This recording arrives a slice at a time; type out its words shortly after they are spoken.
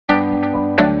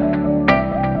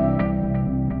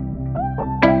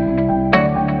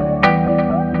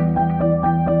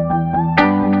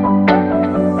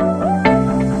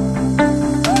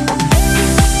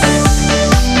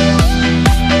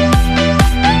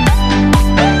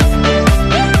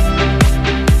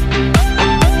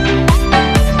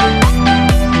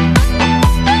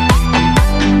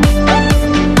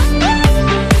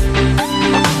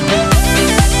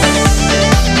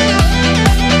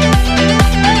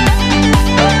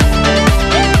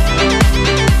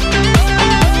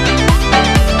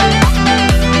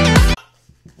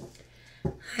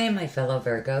Hello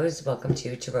Virgos, welcome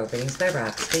to Tarot Readings by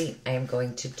Roxby. I am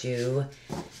going to do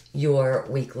your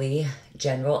weekly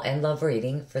general and love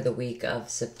reading for the week of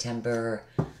September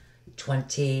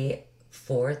 18th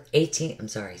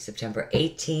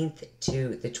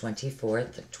to the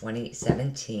 24th of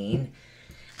 2017.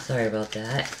 Sorry about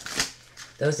that.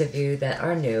 Those of you that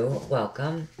are new,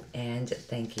 welcome, and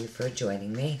thank you for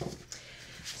joining me.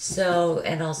 So,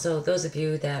 and also those of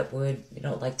you that would,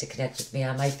 like to connect with me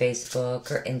on my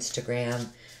Facebook or Instagram,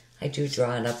 I do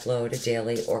draw and upload a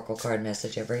daily Oracle card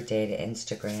message every day to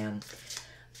Instagram.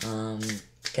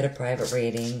 Get a private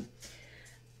reading.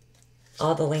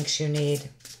 All the links you need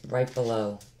right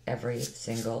below every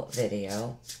single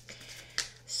video.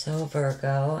 So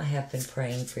Virgo, I have been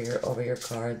praying for over your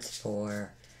cards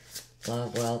for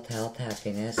love, wealth, health,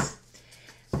 happiness.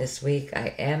 This week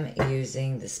I am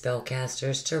using the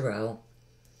Spellcaster's Tarot.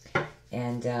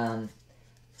 And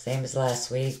same as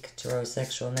last week, Tarot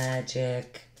Sexual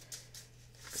Magic.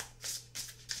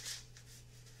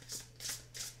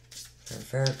 For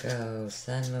Virgo,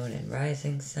 Sun, Moon, and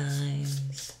Rising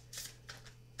signs.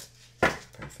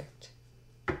 Perfect.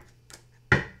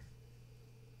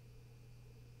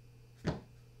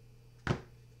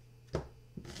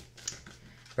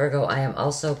 Virgo, I am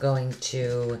also going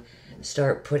to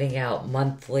start putting out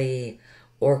monthly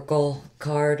Oracle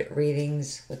card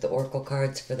readings with the Oracle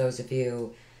cards for those of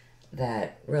you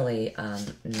that really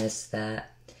missed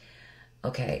that.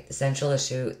 Okay, the central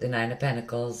issue, the Nine of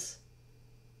Pentacles.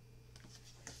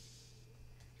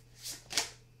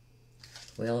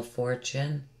 Wheel of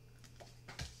Fortune.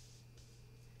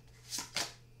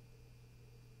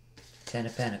 Ten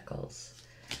of Pentacles.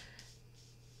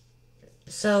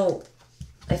 So,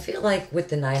 I feel like with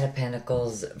the Nine of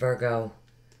Pentacles, Virgo,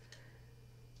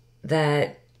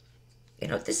 that,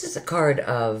 this is a card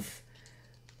of,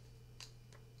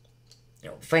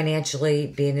 financially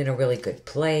being in a really good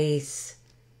place.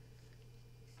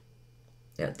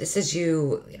 This is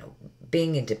you,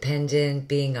 being independent,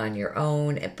 being on your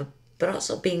own, but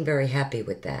also being very happy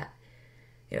with that.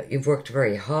 You've worked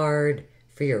very hard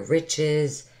for your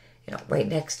riches. Right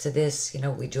next to this,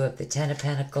 we do have the Ten of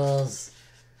Pentacles.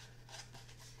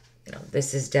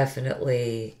 This is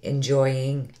definitely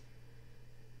enjoying.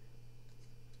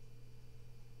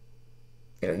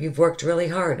 You've worked really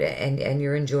hard and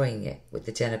you're enjoying it with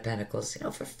the Ten of Pentacles.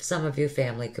 For some of you,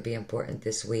 family could be important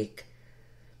this week.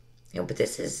 But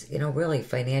this is, really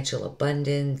financial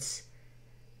abundance.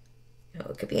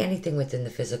 It could be anything within the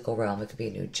physical realm. It could be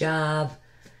a new job,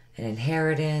 an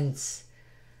inheritance.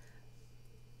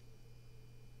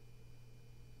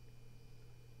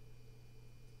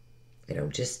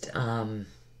 Just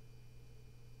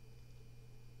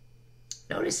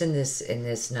notice in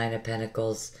this Nine of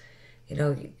Pentacles,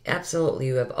 absolutely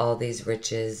you have all these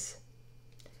riches,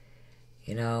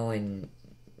 and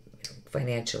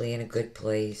financially in a good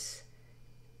place.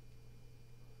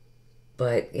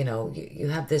 But, you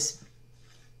have this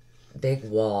big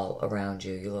wall around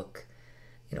you. You look,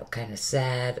 kind of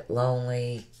sad,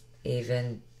 lonely,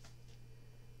 even.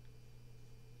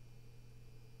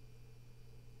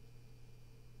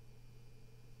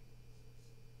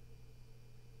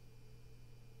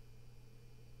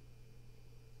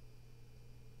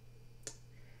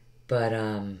 But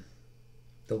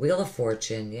the Wheel of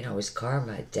Fortune, is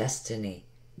karma, destiny.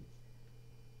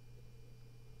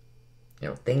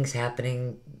 Things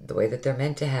happening the way that they're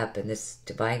meant to happen. This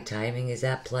divine timing is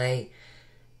at play.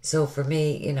 So for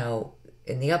me,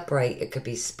 in the upright, it could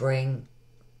be spring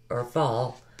or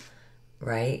fall,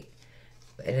 right?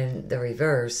 And in the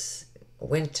reverse,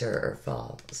 winter or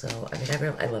fall. So,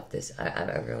 I love this.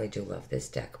 I really do love this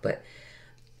deck. But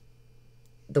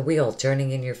the wheel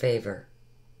turning in your favor.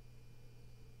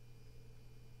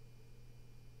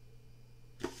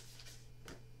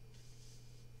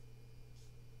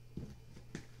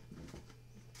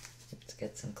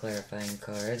 Get some clarifying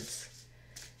cards.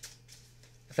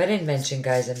 If I didn't mention,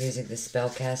 guys, I'm using the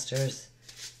Spellcasters.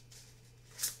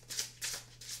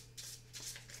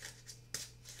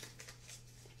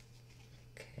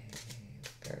 Okay,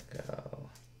 Virgo.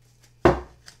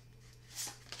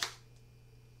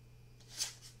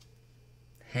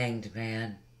 Hanged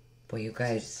Man. Boy, you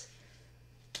guys,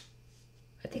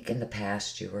 I think in the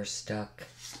past you were stuck.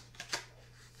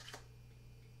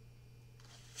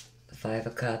 The Five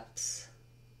of Cups.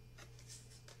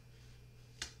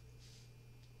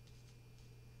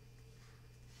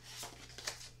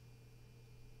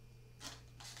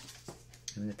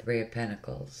 And the Three of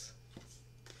Pentacles.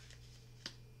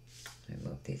 Let me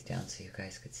move these down so you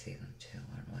guys could see them too.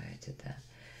 I don't know why I did that.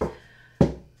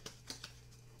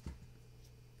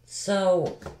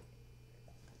 So,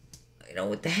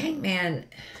 with the Hangman,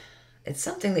 it's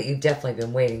something that you've definitely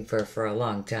been waiting for a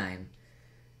long time.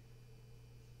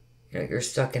 You know, you're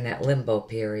stuck in that limbo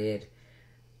period.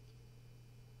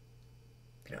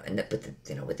 You know, and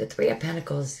with the Three of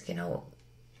Pentacles, you know,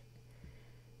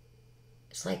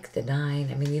 it's like the Nine.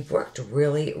 I mean, you've worked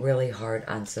really, really hard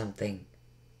on something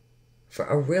for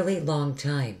a really long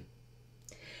time.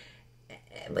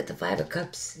 And with the Five of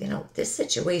Cups, you know, this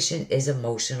situation is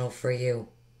emotional for you.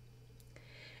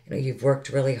 You know, you've worked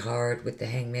really hard with the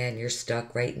Hangman. You're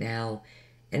stuck right now.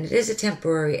 And it is a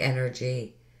temporary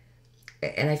energy.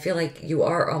 And I feel like you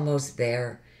are almost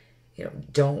there. You know,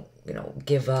 don't, you know,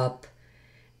 give up.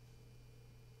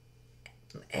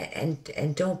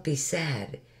 And don't be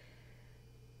sad.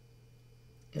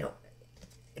 You know,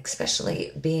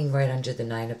 especially being right under the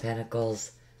Nine of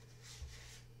Pentacles.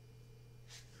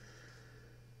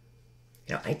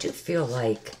 You know, I do feel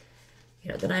like,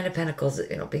 you know, the Nine of Pentacles,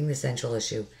 you know, being the central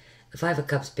issue, the Five of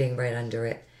Cups being right under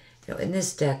it. You know, in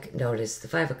this deck, notice the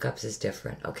Five of Cups is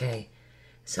different, okay?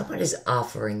 Someone is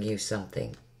offering you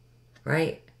something,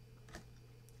 right?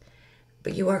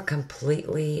 But you are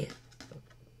completely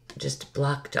just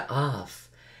blocked off.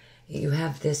 You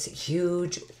have this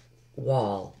huge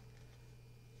wall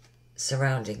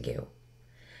surrounding you.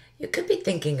 You could be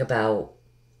thinking about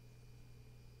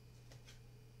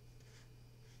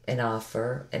an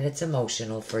offer, and it's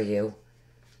emotional for you.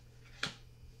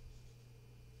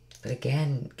 But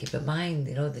again, keep in mind,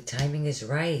 you know, the timing is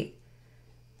right.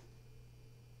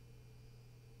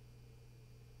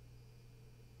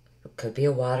 It could be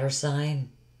a water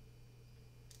sign.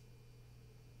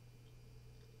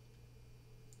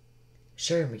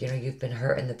 Sure, you know, you've been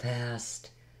hurt in the past,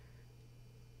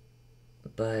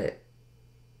 but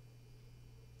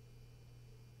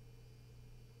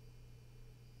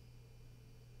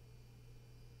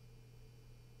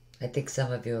I think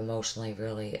some of you emotionally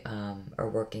really are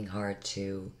working hard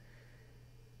to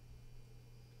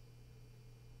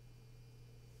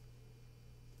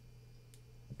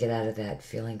get out of that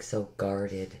feeling so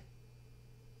guarded.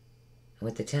 And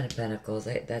with the Ten of Pentacles,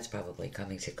 that's probably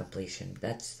coming to completion.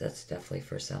 That's definitely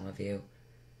for some of you.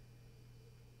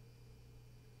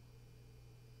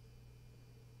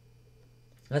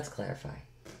 Let's clarify.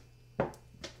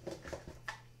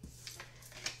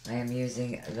 I am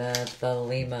using the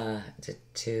Lima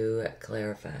to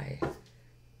clarify.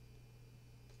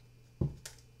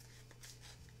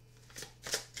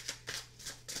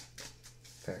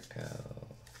 Virgo.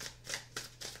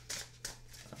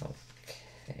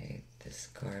 Okay, this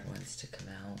card wants to come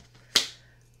out.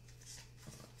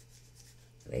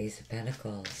 Ace of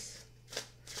Pentacles.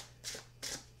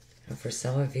 And for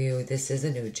some of you, this is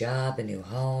a new job, a new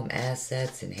home,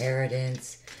 assets,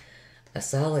 inheritance, a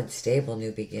solid, stable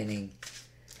new beginning.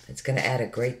 It's going to add a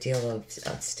great deal of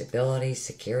stability,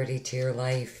 security to your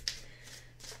life.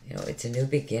 You know, it's a new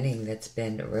beginning that's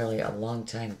been really a long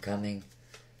time coming.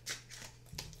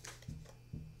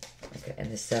 Okay, and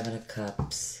the Seven of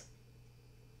Cups.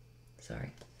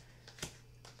 Sorry.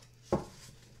 Now,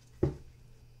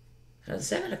 the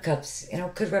Seven of Cups, you know,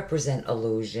 could represent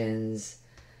illusions.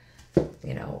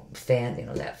 You know,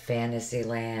 that fantasy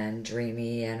land,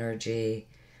 dreamy energy.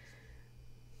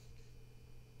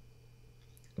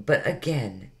 But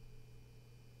again,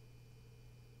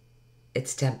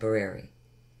 it's temporary.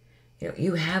 You know,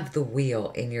 you have the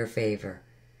wheel in your favor,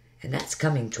 and that's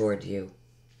coming toward you.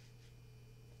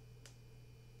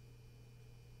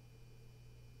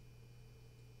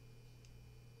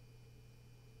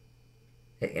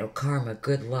 You know, karma,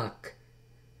 good luck.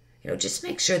 You know, just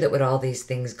make sure that with all these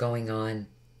things going on,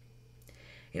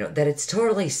 you know, that it's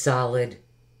totally solid.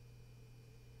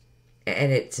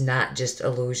 And it's not just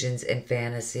illusions and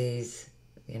fantasies,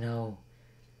 you know.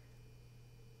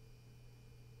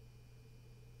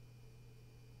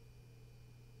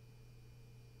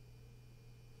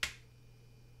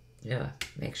 Yeah,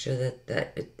 make sure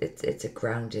that it's a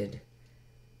grounded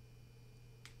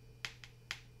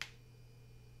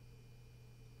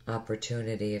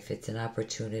opportunity, if it's an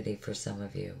opportunity for some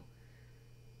of you.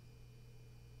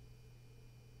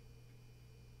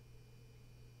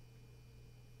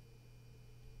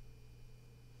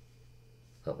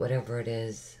 But whatever it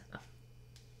is,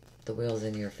 the wheel's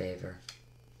in your favor.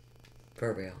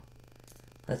 For real.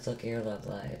 Let's look at your love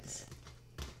lives.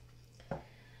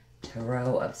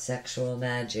 Tarot of Sexual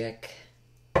Magic.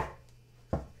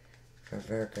 For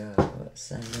Virgo.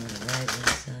 Sun, Moon, and Rising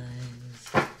signs.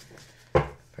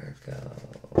 Virgo.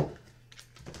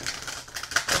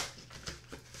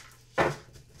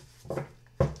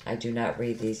 I do not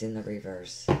read these in the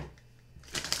reverse.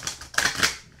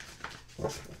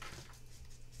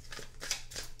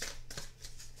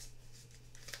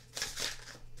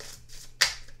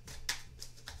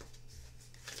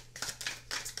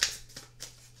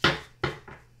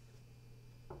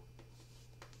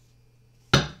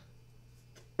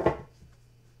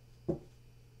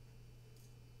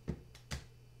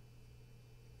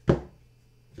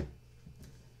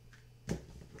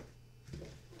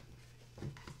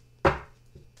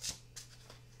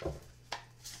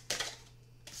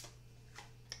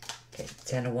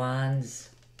 Ten of Wands,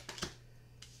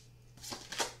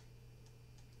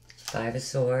 Five of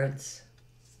Swords,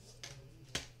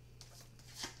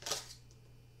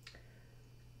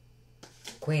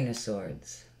 Queen of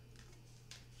Swords.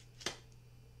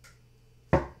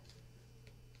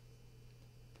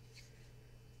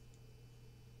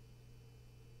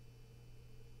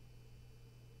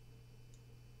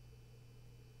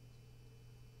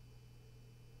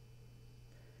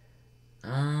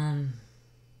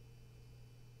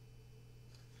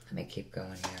 Let me keep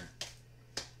going here.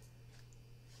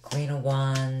 Queen of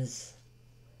Wands.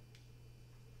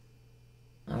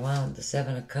 Oh wow, the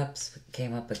Seven of Cups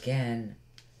came up again.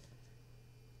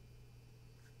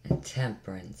 And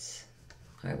Temperance.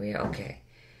 All right, okay.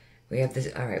 We have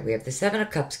this. All right, we have the Seven of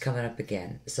Cups coming up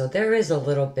again. So there is a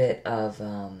little bit of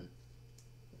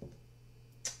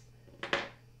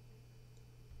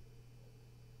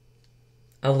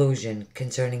illusion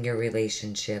concerning your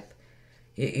relationship.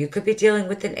 You could be dealing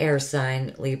with an air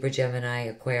sign, Libra, Gemini,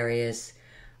 Aquarius,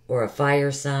 or a fire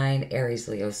sign, Aries,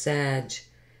 Leo, Sag.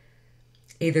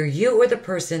 Either you or the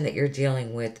person that you're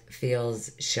dealing with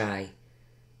feels shy.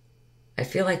 I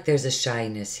feel like there's a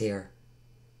shyness here.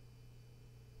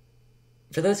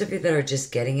 For those of you that are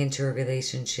just getting into a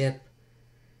relationship,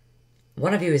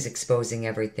 one of you is exposing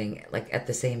everything, like at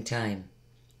the same time.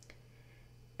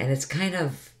 And it's kind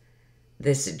of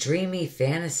this dreamy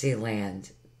fantasy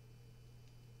land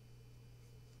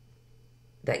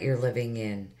that you're living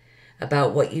in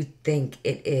about what you think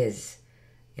it is.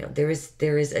 You know, there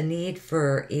is a need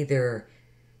for either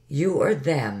you or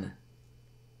them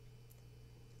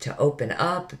to open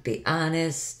up, be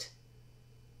honest.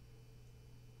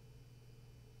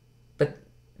 But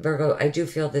Virgo, I do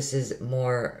feel this is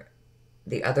more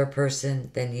the other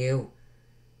person than you.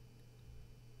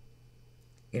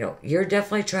 You know, you're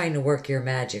definitely trying to work your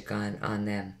magic on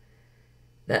them.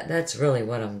 That's really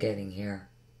what I'm getting here.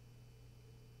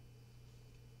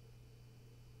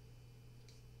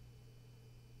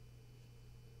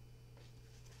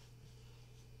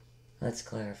 Let's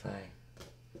clarify.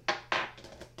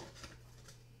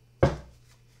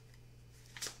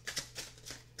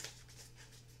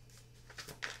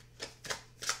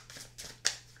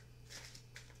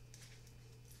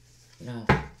 No,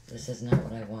 this is not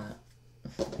what I want.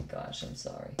 Oh my gosh, I'm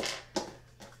sorry.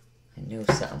 I knew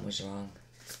something was wrong.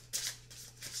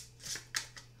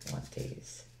 I want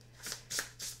these.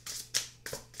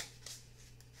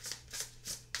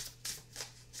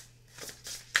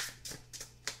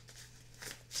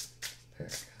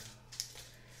 Virgo.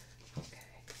 Okay.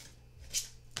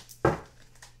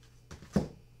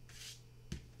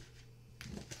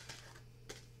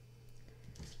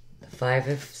 The Five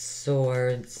of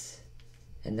Swords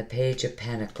and the Page of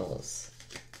Pentacles.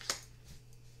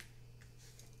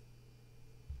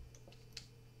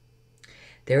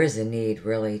 There is a need,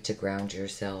 really, to ground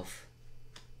yourself.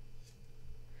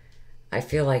 I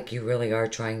feel like you really are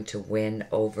trying to win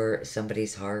over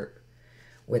somebody's heart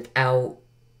without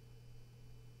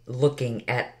looking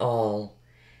at all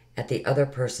at the other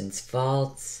person's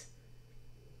faults.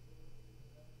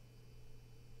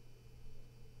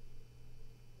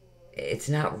 It's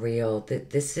not real.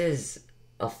 This is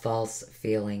a false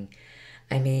feeling.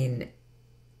 I mean,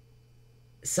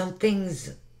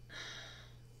 something's...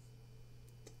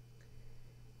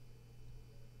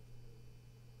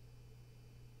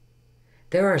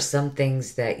 There are some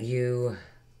things that you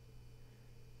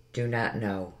do not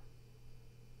know.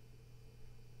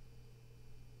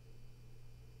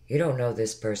 You don't know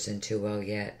this person too well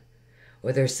yet.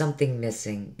 Or there's something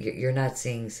missing. You're not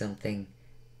seeing something.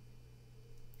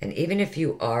 And even if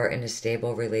you are in a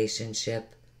stable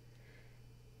relationship,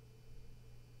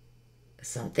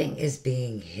 something is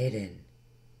being hidden.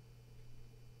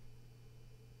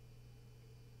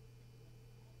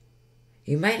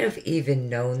 You might have even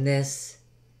known this,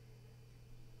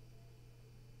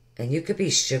 and you could be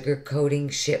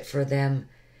sugarcoating shit for them.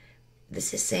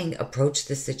 This is saying approach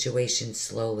the situation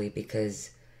slowly, because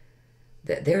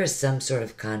there is some sort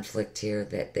of conflict here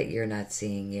that you're not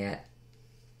seeing yet.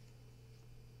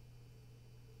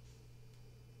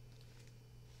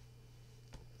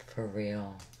 For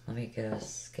real. Let me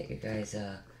get you guys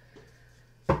a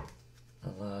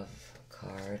love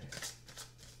card.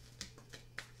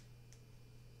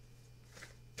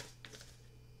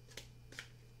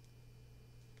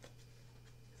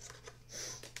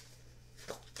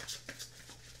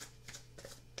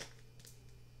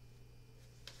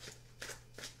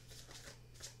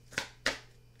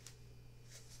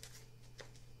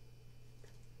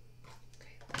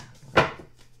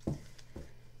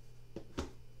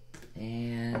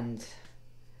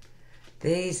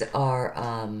 These are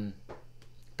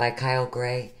by Kyle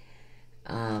Gray.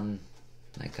 My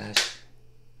gosh.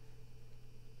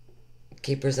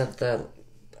 Keepers of the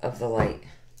Light.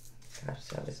 Gosh,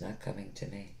 that is not coming to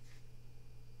me.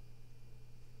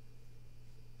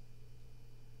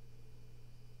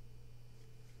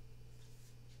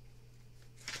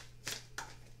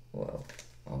 Whoa.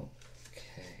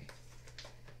 Okay.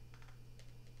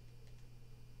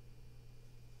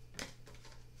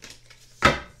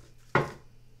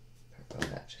 Purple,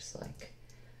 that just like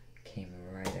came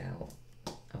right out.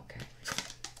 Okay.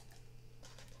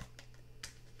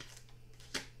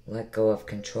 Let go of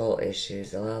control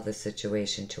issues. Allow the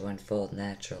situation to unfold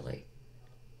naturally.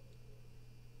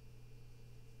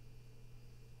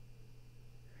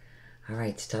 All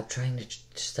right, stop trying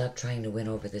to win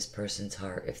over this person's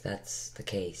heart if that's the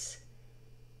case.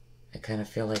 I kind of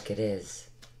feel like it is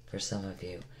for some of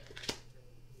you.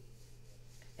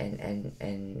 And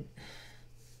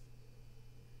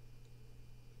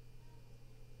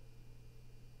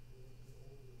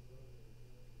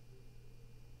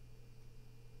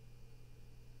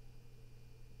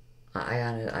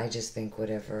I just think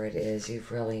whatever it is, you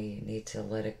really need to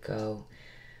let it go.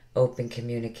 Open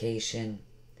communication.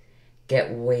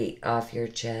 Get weight off your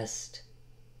chest.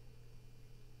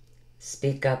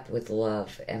 Speak up with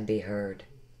love and be heard.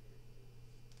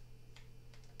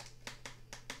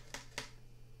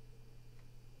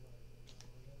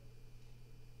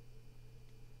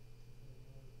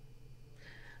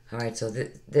 All right, so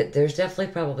there's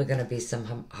definitely probably going to be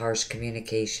some harsh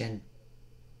communication.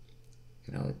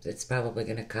 You know, it's probably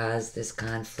going to cause this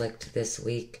conflict this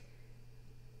week.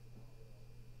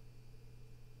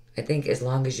 I think as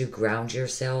long as you ground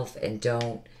yourself and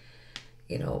don't,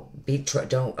 you know,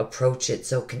 don't approach it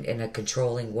so in a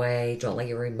controlling way. Don't let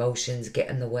your emotions get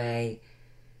in the way.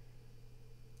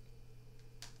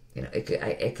 You know,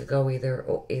 it could go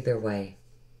either way.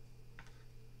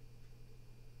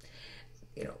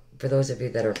 You know, for those of you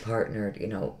that are partnered, you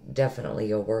know, definitely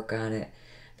you'll work on it.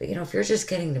 But, you know, if you're just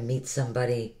getting to meet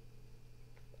somebody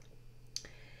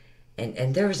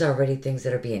and there's already things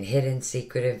that are being hidden,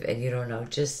 secretive, and you don't know,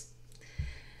 just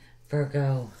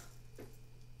Virgo.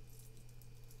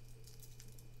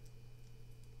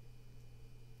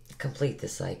 Complete the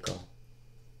cycle.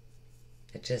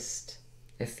 It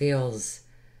feels...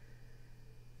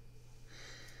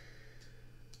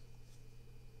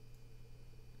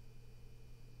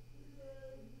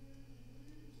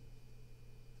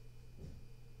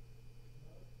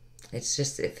 it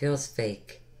feels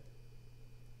fake.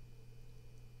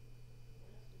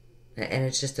 And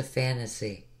it's just a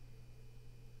fantasy.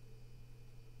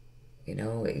 You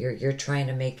know, you're trying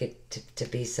to make it to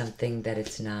be something that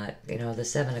it's not. You know, the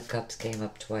Seven of Cups came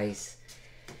up twice.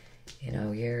 You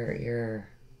know,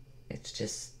 it's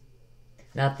just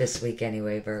not this week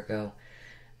anyway, Virgo.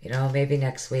 You know, maybe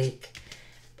next week.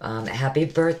 Happy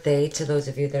birthday to those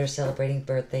of you that are celebrating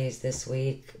birthdays this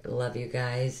week. Love you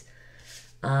guys.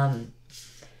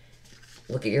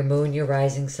 Look at your moon, your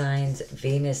rising signs,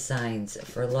 Venus signs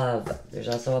for love. There's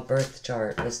also a birth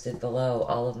chart listed below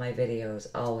all of my videos,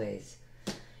 always.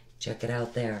 Check it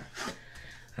out there.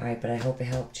 All right, but I hope it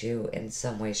helped you in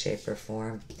some way, shape, or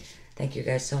form. Thank you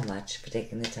guys so much for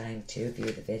taking the time to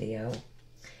view the video.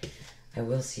 I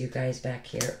will see you guys back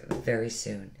here very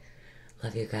soon.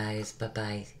 Love you guys.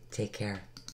 Bye-bye. Take care.